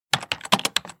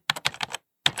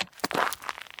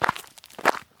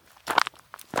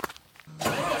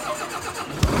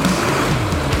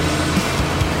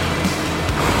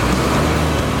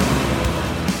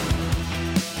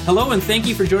Hello and thank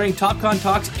you for joining TopCon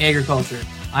Talks Agriculture.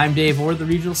 I'm Dave Orr, the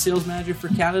Regional Sales Manager for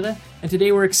Canada, and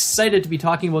today we're excited to be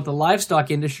talking about the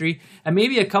livestock industry and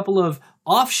maybe a couple of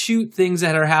offshoot things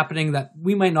that are happening that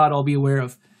we might not all be aware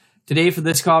of. Today for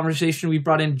this conversation, we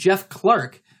brought in Jeff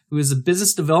Clark, who is the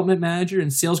Business Development Manager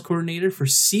and Sales Coordinator for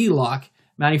C-Lock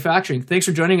Manufacturing. Thanks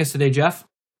for joining us today, Jeff.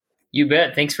 You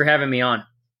bet. Thanks for having me on.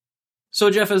 So,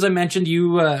 Jeff, as I mentioned,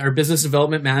 you are Business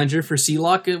Development Manager for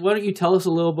C-Lock. Why don't you tell us a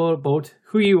little bit about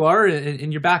who you are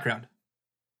and your background?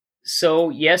 So,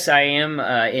 yes, I am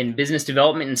in business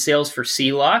development and sales for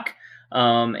C-Lock.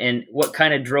 And what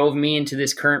kind of drove me into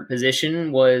this current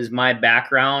position was my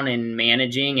background in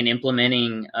managing and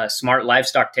implementing smart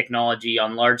livestock technology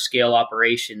on large-scale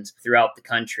operations throughout the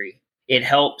country. It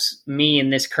helps me in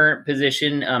this current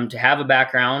position to have a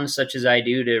background such as I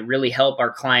do to really help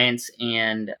our clients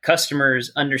and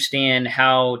customers understand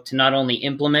how to not only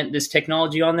implement this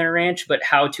technology on their ranch, but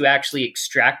how to actually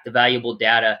extract the valuable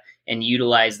data and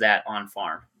utilize that on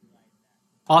farm.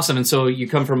 Awesome. And so you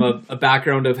come from a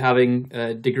background of having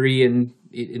a degree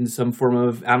in some form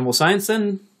of animal science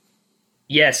then?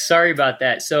 Yes, sorry about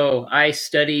that. So I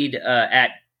studied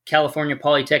at California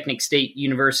Polytechnic State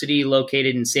University,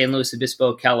 located in San Luis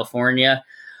Obispo, California,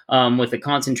 with a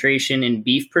concentration in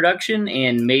beef production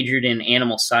and majored in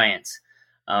animal science.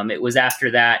 It was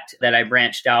after that I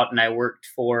branched out and I worked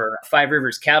for Five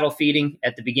Rivers Cattle Feeding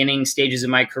at the beginning stages of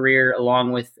my career,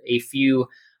 along with a few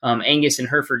Angus and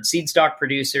Hereford seed stock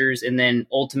producers, and then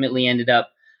ultimately ended up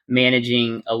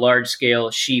managing a large-scale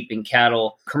sheep and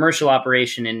cattle commercial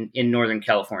operation in Northern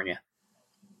California.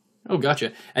 Oh,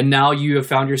 gotcha. And now you have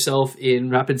found yourself in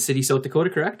Rapid City, South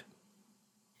Dakota, correct?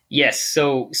 Yes.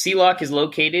 So C-Lock is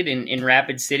located in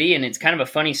Rapid City, and it's kind of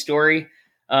a funny story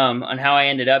on how I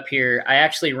ended up here. I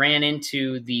actually ran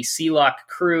into the C-Lock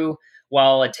crew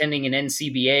while attending an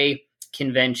NCBA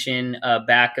convention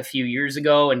back a few years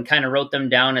ago, and kind of wrote them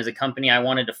down as a company I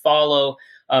wanted to follow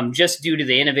just due to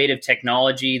the innovative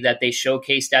technology that they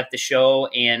showcased at the show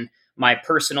and my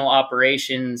personal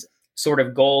operations sort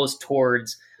of goals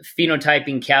towards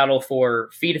phenotyping cattle for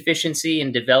feed efficiency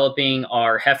and developing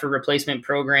our heifer replacement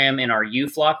program and our ewe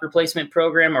flock replacement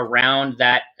program around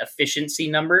that efficiency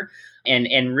number.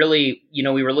 And really,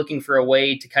 we were looking for a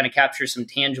way to kind of capture some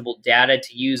tangible data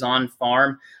to use on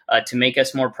farm to make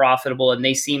us more profitable. And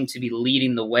they seem to be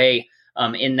leading the way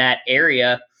in that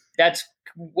area. That's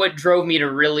what drove me to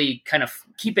really kind of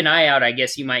keep an eye out, I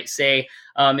guess you might say,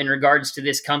 in regards to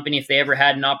this company, if they ever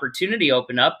had an opportunity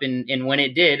open up. And when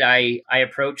it did, I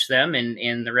approached them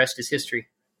and the rest is history.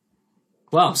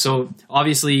 Wow. So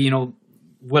obviously,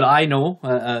 what I know,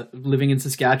 living in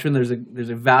Saskatchewan, there's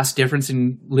a vast difference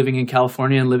in living in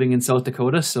California and living in South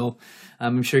Dakota. So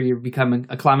I'm sure you're becoming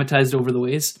acclimatized over the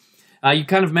ways. You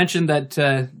kind of mentioned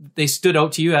that they stood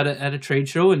out to you at a trade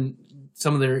show and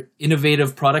some of their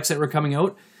innovative products that were coming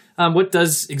out. What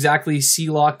does exactly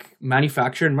C-Lock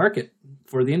manufacture and market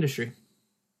for the industry?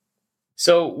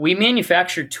 So we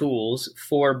manufacture tools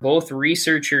for both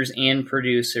researchers and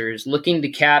producers looking to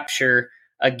capture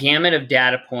a gamut of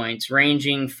data points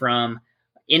ranging from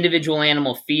individual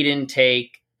animal feed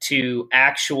intake to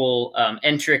actual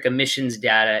enteric emissions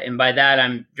data. And by that,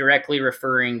 I'm directly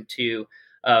referring to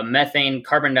methane,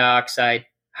 carbon dioxide,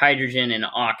 hydrogen, and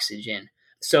oxygen.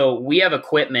 So we have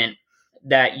equipment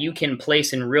that you can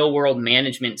place in real-world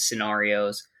management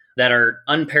scenarios that are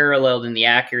unparalleled in the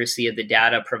accuracy of the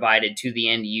data provided to the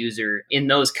end user in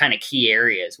those kind of key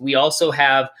areas. We also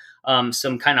have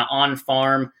some kind of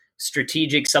on-farm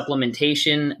strategic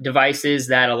supplementation devices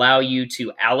that allow you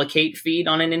to allocate feed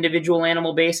on an individual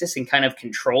animal basis and kind of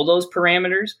control those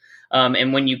parameters.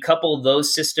 And when you couple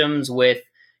those systems with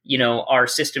our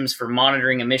systems for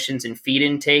monitoring emissions and feed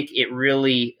intake, it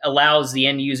really allows the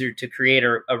end user to create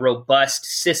a robust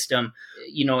system,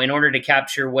 in order to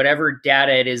capture whatever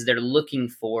data it is they're looking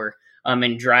for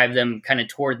and drive them kind of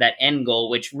toward that end goal,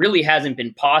 which really hasn't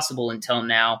been possible until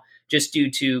now, just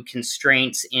due to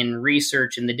constraints in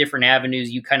research and the different avenues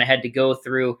you kind of had to go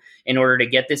through in order to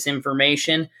get this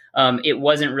information. It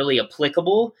wasn't really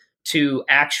applicable to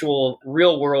actual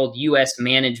real-world U.S.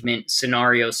 management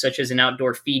scenarios, such as an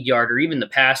outdoor feed yard or even the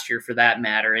pasture for that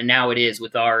matter. And now it is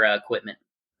with our equipment.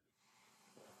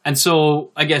 And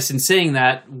so I guess in saying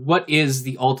that, what is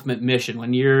the ultimate mission?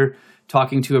 When you're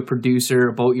talking to a producer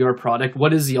about your product,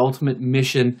 what is the ultimate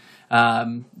mission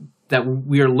that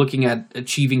we are looking at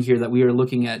achieving here, that we are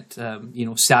looking at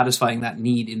satisfying that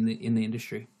need in the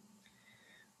industry?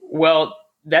 Well,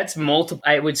 that's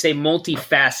I would say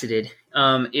multifaceted,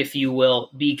 if you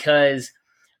will, because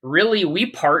really we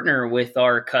partner with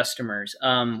our customers.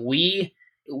 We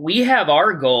we have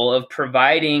our goal of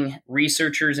providing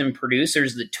researchers and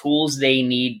producers the tools they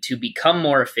need to become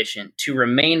more efficient, to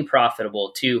remain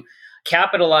profitable, to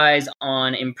capitalize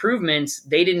on improvements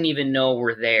they didn't even know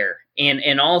were there,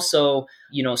 and also,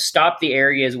 stop the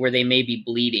areas where they may be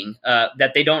bleeding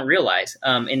that they don't realize.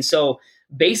 And so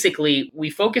basically, we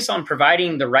focus on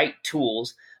providing the right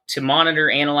tools to monitor,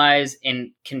 analyze,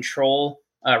 and control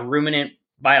ruminant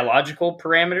biological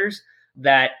parameters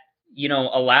that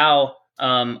allow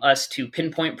us to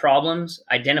pinpoint problems,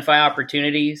 identify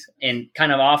opportunities, and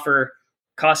kind of offer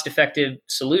cost-effective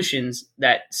solutions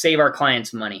that save our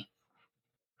clients money.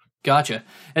 Gotcha.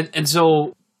 And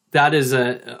so that is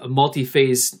a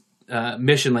multi-phase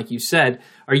mission, like you said.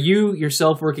 Are you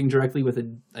yourself working directly with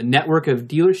a network of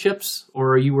dealerships,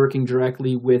 or are you working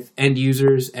directly with end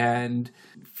users and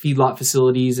feedlot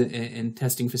facilities and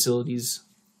testing facilities?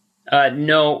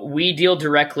 No, we deal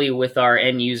directly with our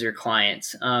end user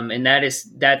clients. And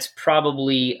that's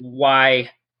probably why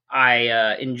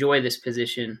I enjoy this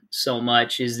position so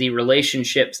much, is the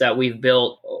relationships that we've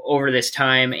built over this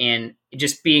time, and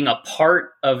just being a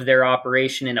part of their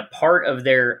operation and a part of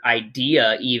their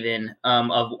idea, even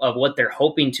of what they're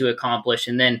hoping to accomplish,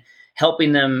 and then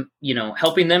helping them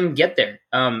get there.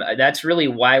 That's really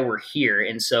why we're here.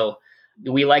 And so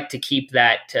we like to keep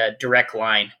that direct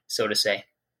line, so to say.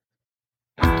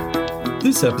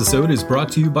 This episode is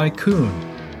brought to you by Kuhn.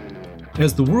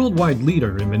 As the worldwide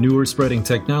leader in manure spreading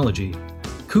technology,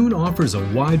 Kuhn offers a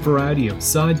wide variety of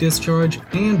side discharge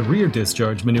and rear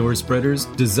discharge manure spreaders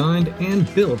designed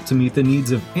and built to meet the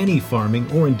needs of any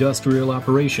farming or industrial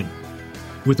operation.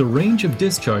 With a range of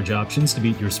discharge options to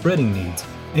meet your spreading needs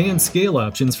and scale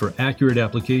options for accurate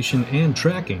application and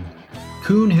tracking,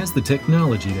 Kuhn has the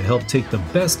technology to help take the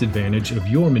best advantage of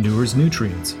your manure's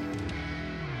nutrients.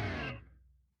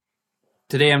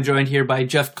 Today I'm joined here by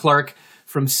Jeff Clark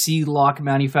from C-Lock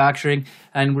Manufacturing,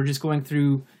 and we're just going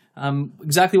through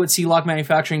exactly what C-Lock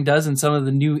Manufacturing does and some of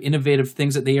the new innovative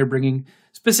things that they are bringing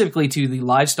specifically to the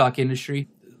livestock industry.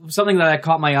 Something that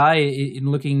caught my eye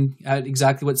in looking at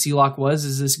exactly what C-Lock was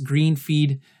is this green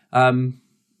feed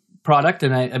product,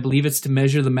 and I believe it's to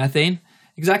measure the methane.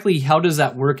 Exactly how does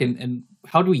that work, and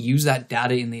how do we use that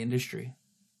data in the industry?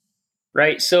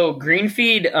 Right. So green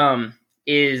feed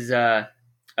is a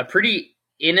pretty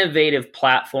innovative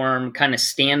platform, kind of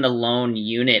standalone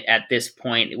unit at this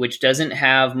point, which doesn't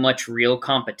have much real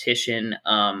competition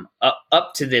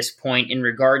up to this point in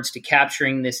regards to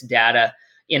capturing this data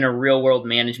in a real world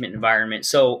management environment.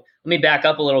 So let me back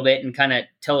up a little bit and kind of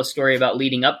tell a story about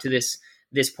leading up to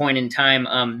this point in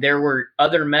time. There were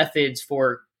other methods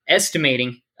for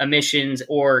estimating emissions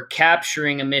or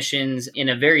capturing emissions in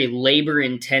a very labor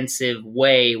intensive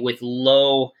way with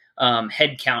low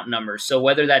headcount numbers. So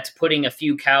whether that's putting a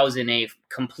few cows in a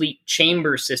complete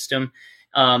chamber system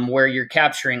where you're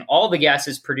capturing all the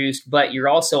gases produced, but you're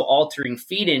also altering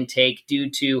feed intake due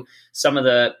to some of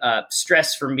the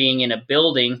stress from being in a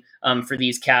building for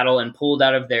these cattle and pulled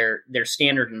out of their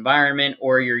standard environment,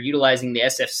 or you're utilizing the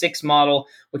SF6 model,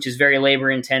 which is very labor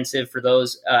intensive for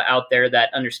those out there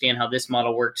that understand how this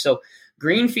model works. So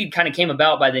green feed kind of came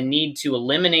about by the need to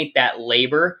eliminate that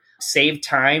labor, save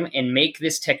time, and make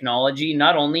this technology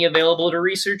not only available to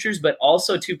researchers, but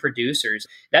also to producers.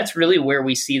 That's really where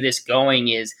we see this going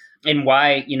is, and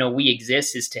why, we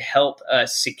exist, is to help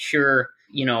secure,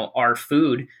 our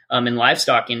food and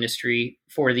livestock industry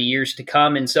for the years to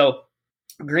come. And so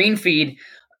green feed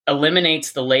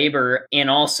eliminates the labor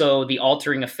and also the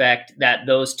altering effect that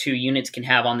those two units can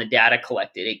have on the data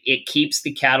collected. It keeps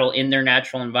the cattle in their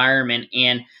natural environment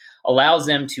and allows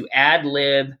them to ad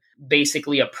lib,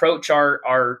 basically approach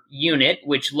our unit,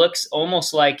 which looks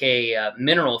almost like a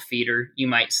mineral feeder, you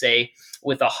might say,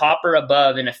 with a hopper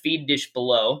above and a feed dish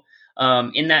below.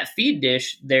 In that feed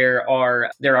dish, there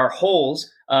are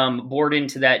holes bored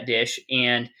into that dish,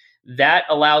 and that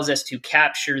allows us to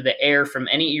capture the air from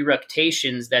any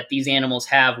eructations that these animals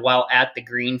have while at the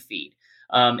green feed.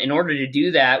 In order to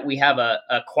do that, we have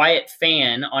a quiet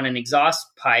fan on an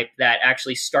exhaust pipe that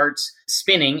actually starts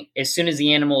spinning as soon as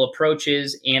the animal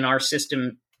approaches, and our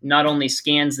system not only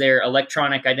scans their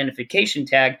electronic identification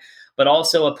tag, but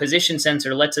also a position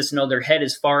sensor lets us know their head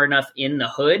is far enough in the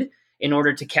hood in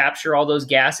order to capture all those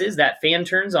gases. That fan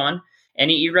turns on.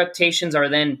 Any eructations are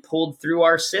then pulled through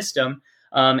our system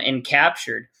and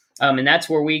captured. And that's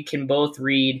where we can both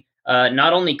read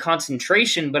not only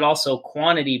concentration, but also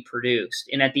quantity produced.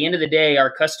 And at the end of the day,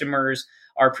 our customers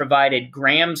are provided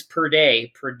grams per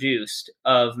day produced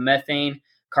of methane,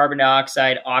 carbon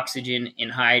dioxide, oxygen,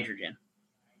 and hydrogen.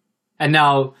 And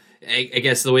now, I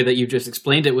guess the way that you just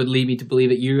explained it would lead me to believe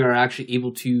that you are actually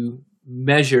able to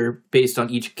measure based on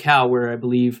each cow, where I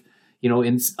believe,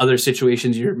 in other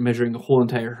situations, you're measuring a whole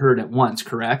entire herd at once,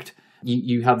 correct?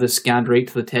 You have this scanned right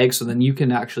to the tag, so then you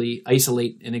can actually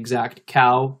isolate an exact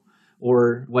cow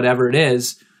or whatever it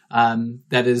is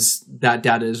that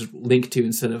data is linked to,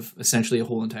 instead of essentially a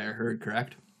whole entire herd,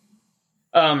 correct?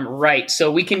 Right.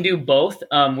 So we can do both.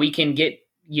 We can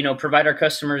provide our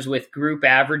customers with group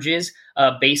averages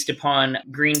based upon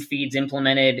green feeds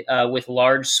implemented with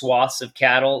large swaths of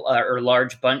cattle or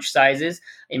large bunch sizes,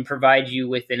 and provide you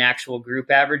with an actual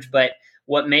group average. But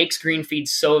what makes green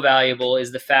feeds so valuable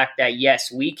is the fact that,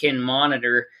 yes, we can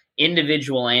monitor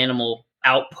individual animal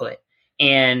output.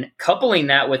 And coupling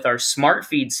that with our smart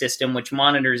feed system, which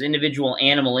monitors individual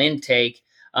animal intake,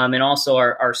 and also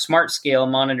our smart scale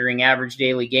monitoring average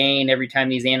daily gain every time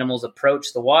these animals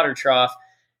approach the water trough,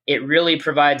 it really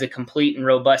provides a complete and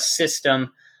robust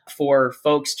system for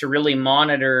folks to really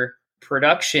monitor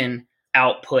production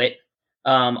output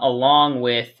along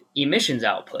with emissions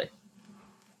output.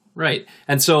 Right.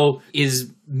 And so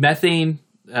is methane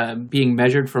being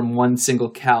measured from one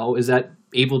single cow, is that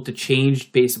able to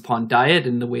change based upon diet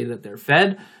and the way that they're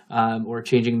fed, or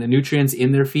changing the nutrients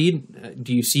in their feed?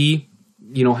 Do you see,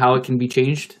 how it can be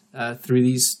changed through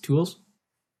these tools?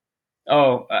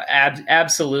 Oh,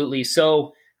 absolutely.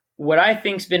 So what I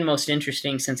think's been most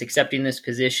interesting since accepting this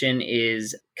position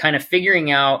is kind of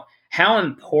figuring out how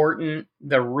important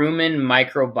the rumen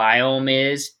microbiome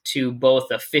is to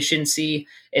both efficiency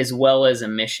as well as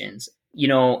emissions.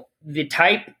 The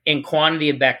type and quantity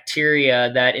of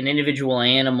bacteria that an individual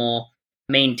animal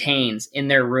maintains in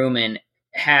their rumen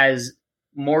has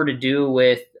more to do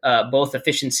with both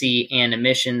efficiency and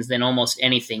emissions than almost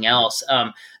anything else.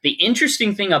 The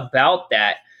interesting thing about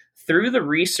that, through the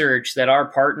research that our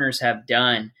partners have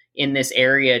done in this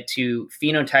area to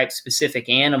phenotype specific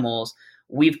animals,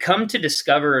 we've come to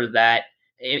discover that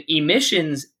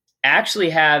emissions actually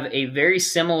have a very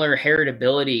similar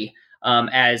heritability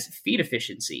as feed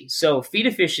efficiency. So feed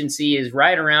efficiency is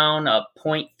right around a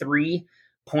 0.3,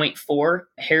 0.4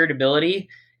 heritability.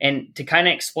 And to kind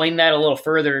of explain that a little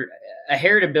further, a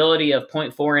heritability of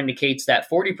 0.4 indicates that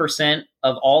 40%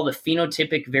 of all the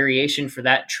phenotypic variation for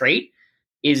that trait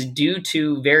is due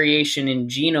to variation in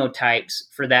genotypes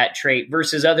for that trait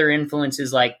versus other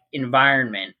influences like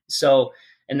environment. So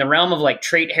in the realm of like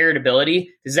trait heritability,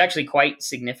 this is actually quite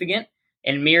significant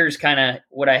and mirrors kind of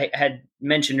what I had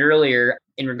mentioned earlier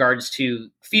in regards to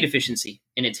feed efficiency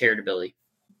and its heritability.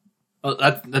 Well,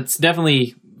 that's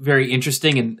definitely very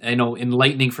interesting, and I know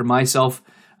enlightening for myself.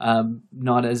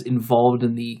 Not as involved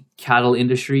in the cattle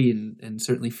industry and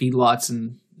certainly feedlots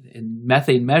and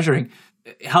methane measuring.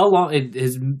 How long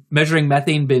has measuring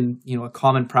methane been, a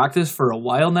common practice for a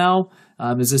while now?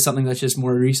 Is this something that's just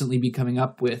more recently be coming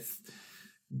up with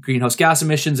greenhouse gas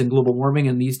emissions and global warming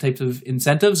and these types of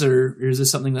incentives, or is this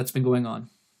something that's been going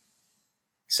on?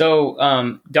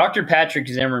 So Dr. Patrick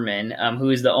Zimmerman, who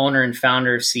is the owner and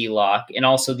founder of C-Lock and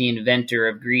also the inventor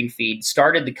of GreenFeed,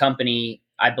 started the company,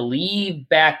 I believe,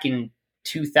 back in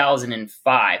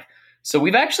 2005. So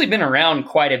we've actually been around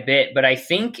quite a bit, but I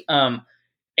think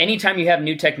anytime you have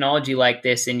new technology like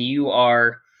this and you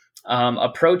are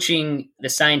approaching the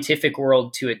scientific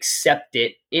world to accept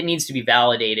it, it needs to be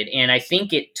validated. And I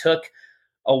think it took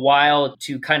a while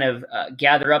to kind of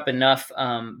gather up enough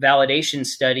validation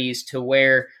studies to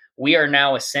where we are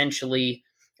now essentially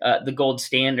the gold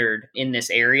standard in this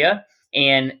area.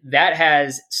 And that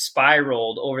has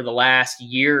spiraled over the last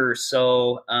year or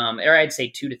so, or I'd say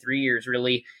 2 to 3 years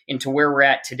really, into where we're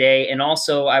at today. And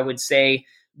also I would say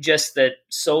just the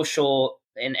social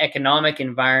and economic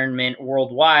environment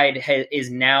worldwide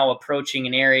is now approaching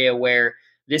an area where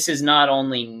this is not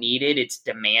only needed, it's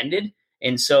demanded.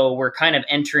 And so we're kind of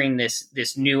entering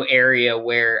this new area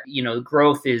where,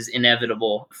 growth is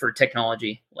inevitable for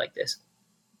technology like this.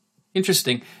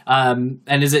 Interesting. And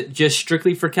is it just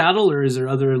strictly for cattle, or is there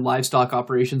other livestock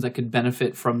operations that could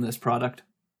benefit from this product?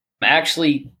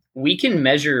 Actually, we can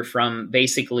measure from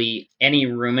basically any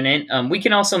ruminant. We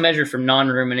can also measure from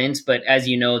non-ruminants, but as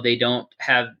you know, they don't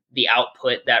have the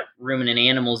output that ruminant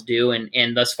animals do.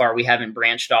 And thus far, we haven't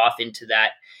branched off into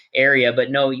that area.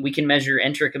 But no, we can measure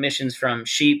enteric emissions from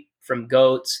sheep, from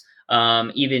goats,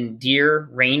 even deer,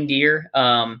 reindeer.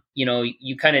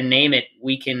 You kind of name it,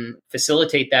 we can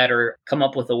facilitate that or come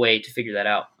up with a way to figure that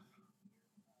out.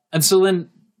 And so then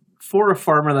for a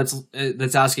farmer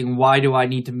that's asking, why do I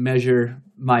need to measure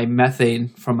my methane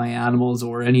from my animals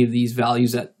or any of these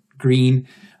values that green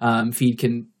feed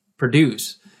can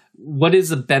produce? What is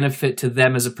the benefit to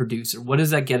them as a producer? What is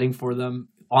that getting for them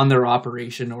on their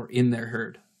operation or in their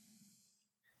herd?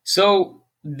 So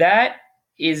that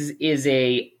is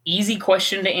a easy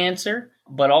question to answer,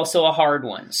 but also a hard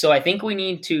one. So I think we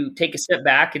need to take a step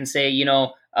back and say,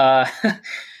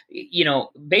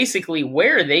 basically,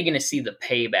 where are they going to see the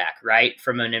payback, right,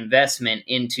 from an investment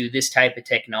into this type of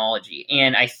technology?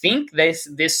 And I think this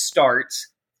starts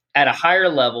at a higher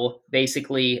level,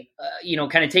 basically,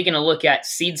 kind of taking a look at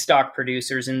seed stock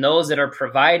producers and those that are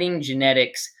providing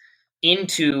genetics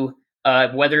into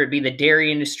whether it be the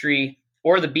dairy industry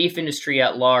or the beef industry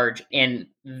at large, and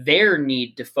their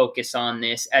need to focus on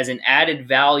this as an added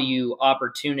value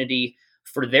opportunity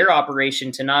for their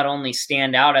operation to not only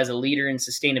stand out as a leader in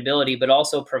sustainability, but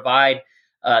also provide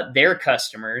their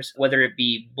customers, whether it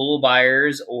be bull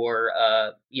buyers or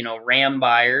ram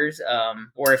buyers,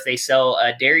 or if they sell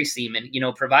dairy semen,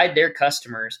 provide their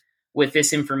customers with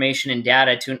this information and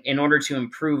data in order to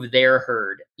improve their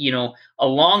herd.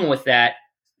 Along with that,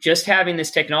 just having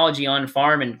this technology on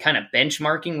farm and kind of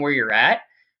benchmarking where you're at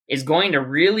is going to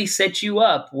really set you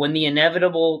up when the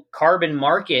inevitable carbon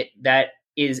market that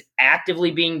is actively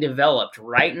being developed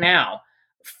right now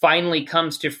finally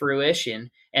comes to fruition.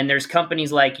 And there's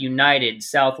companies like United,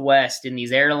 Southwest, and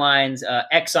these airlines,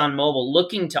 ExxonMobil,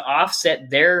 looking to offset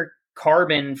their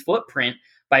carbon footprint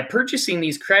by purchasing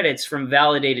these credits from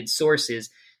validated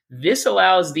sources. This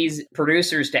allows these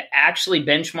producers to actually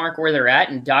benchmark where they're at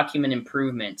and document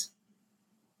improvements.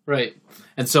 Right.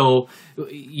 And so,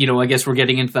 I guess we're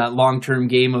getting into that long-term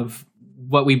game of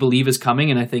what we believe is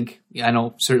coming. And I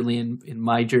know certainly in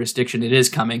my jurisdiction, it is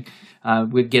coming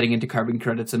with getting into carbon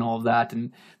credits and all of that.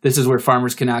 And this is where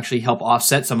farmers can actually help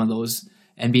offset some of those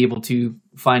and be able to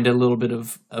find a little bit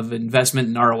of investment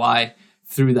in ROI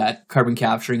through that carbon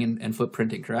capturing and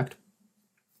footprinting, correct?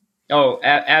 Oh,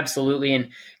 absolutely.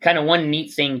 And kind of one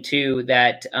neat thing too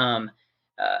that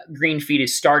Greenfeed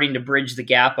is starting to bridge the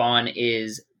gap on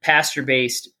is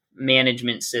pasture-based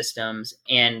management systems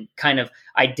and kind of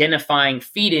identifying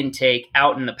feed intake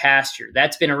out in the pasture.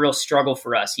 That's been a real struggle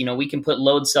for us. We can put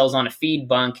load cells on a feed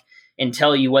bunk and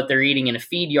tell you what they're eating in a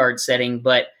feed yard setting,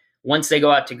 but once they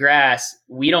go out to grass,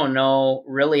 we don't know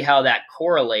really how that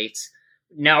correlates.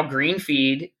 Now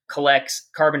Greenfeed collects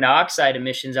carbon dioxide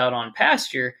emissions out on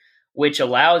pasture, which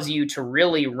allows you to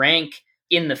really rank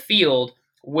in the field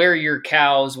where your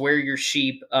cows, where your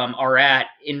sheep are at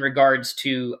in regards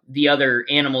to the other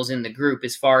animals in the group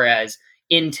as far as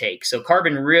intake. So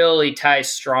carbon really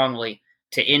ties strongly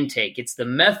to intake. It's the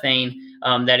methane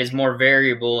that is more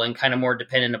variable and kind of more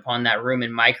dependent upon that rumen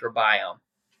microbiome.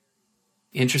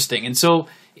 Interesting. And so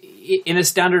in a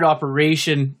standard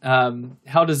operation,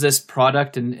 how does this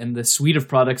product and the suite of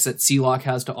products that C-Lock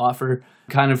has to offer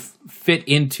kind of fit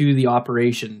into the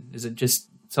operation? Is it just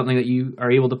something that you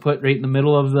are able to put right in the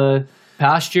middle of the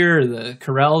pasture or the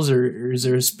corrals, or is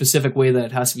there a specific way that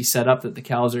it has to be set up that the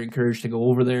cows are encouraged to go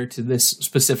over there to this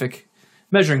specific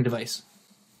measuring device?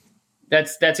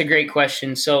 That's a great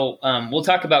question. So we'll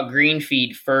talk about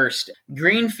Greenfeed first.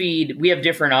 Greenfeed, we have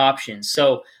different options.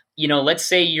 So, let's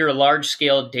say you're a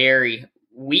large-scale dairy.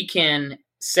 We can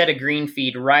set a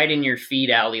Greenfeed right in your feed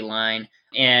alley line,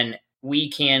 and we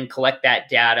can collect that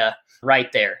data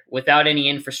right there without any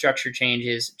infrastructure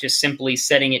changes, just simply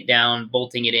setting it down,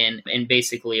 bolting it in, and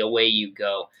basically away you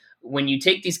go. When you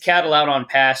take these cattle out on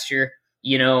pasture,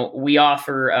 we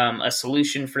offer a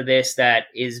solution for this that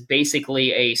is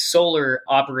basically a solar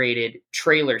operated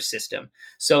trailer system.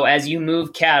 So as you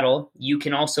move cattle, you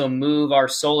can also move our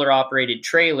solar operated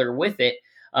trailer with it.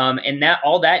 And that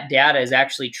all that data is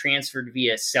actually transferred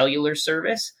via cellular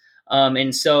service.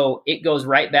 And so it goes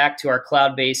right back to our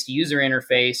cloud-based user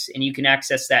interface, and you can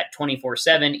access that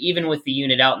 24/7, even with the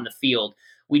unit out in the field.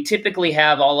 We typically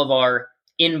have all of our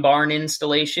in-barn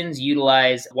installations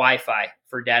utilize Wi-Fi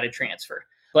for data transfer.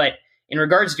 But in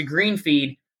regards to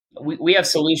Greenfeed, we have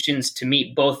solutions to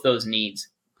meet both those needs.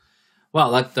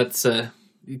 Wow, that's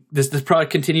this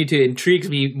product continued to intrigue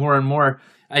me more and more.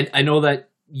 I know that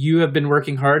you have been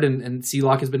working hard, and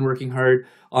C-Lock has been working hard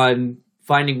on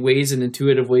finding ways and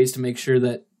intuitive ways to make sure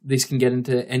that these can get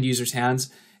into end users'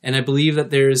 hands. And I believe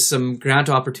that there's some grant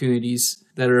opportunities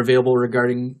that are available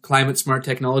regarding climate smart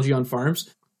technology on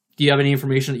farms. Do you have any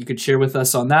information that you could share with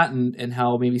us on that and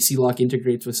how maybe C-Lock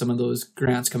integrates with some of those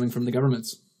grants coming from the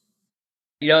governments?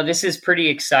 This is pretty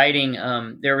exciting.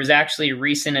 There was actually a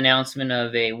recent announcement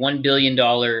of a $1 billion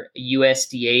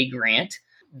USDA grant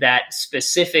that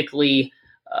specifically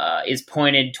is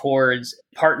pointed towards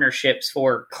partnerships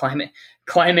for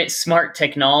climate smart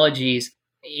technologies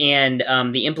and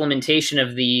the implementation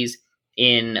of these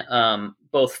in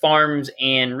both farms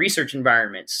and research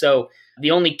environments. So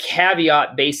The only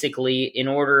caveat, basically, in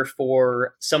order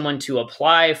for someone to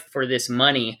apply for this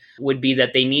money would be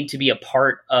that they need to be a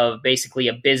part of basically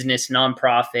a business,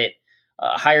 nonprofit,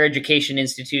 higher education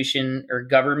institution, or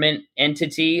government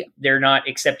entity. They're not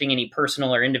accepting any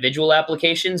personal or individual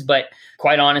applications. But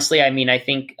quite honestly, I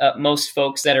think most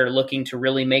folks that are looking to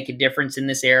really make a difference in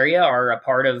this area are a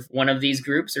part of one of these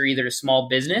groups or either a small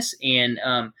business. And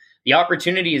the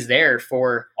opportunity is there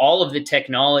for all of the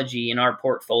technology in our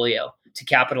portfolio to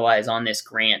capitalize on this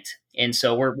grant. And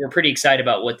so we're pretty excited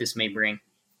about what this may bring.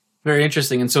 Very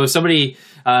interesting. And so if somebody,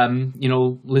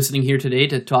 listening here today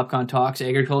to TopCon Talks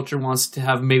Agriculture wants to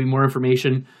have maybe more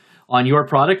information on your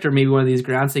product or maybe one of these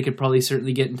grants, they could probably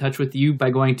certainly get in touch with you by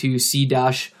going to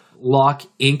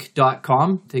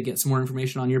c-lockinc.com to get some more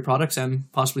information on your products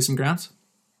and possibly some grants.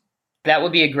 That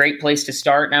would be a great place to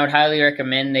start. And I would highly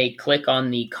recommend they click on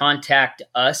the Contact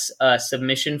Us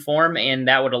submission form, and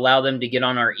that would allow them to get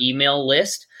on our email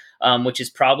list, which is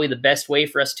probably the best way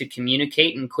for us to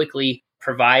communicate and quickly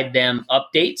provide them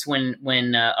updates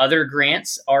when other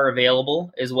grants are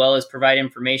available, as well as provide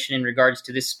information in regards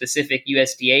to this specific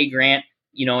USDA grant,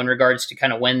 in regards to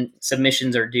kind of when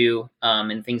submissions are due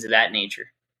and things of that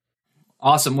nature.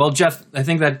 Awesome. Well, Jeff, I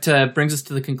think that brings us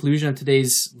to the conclusion of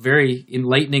today's very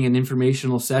enlightening and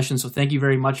informational session. So thank you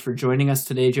very much for joining us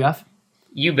today, Jeff.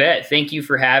 You bet. Thank you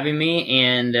for having me,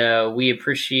 and we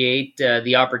appreciate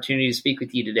the opportunity to speak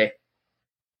with you today.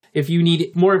 If you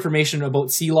need more information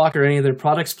about C-Lock or any of their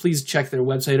products, please check their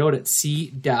website out at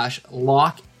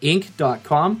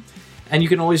c-lockinc.com. And you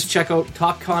can always check out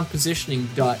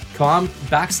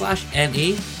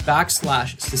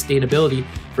topconpositioning.com/NA/sustainability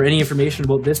for any information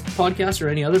about this podcast or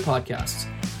any other podcasts.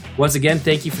 Once again,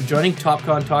 thank you for joining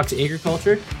TopCon Talks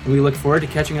Agriculture, and we look forward to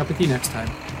catching up with you next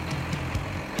time.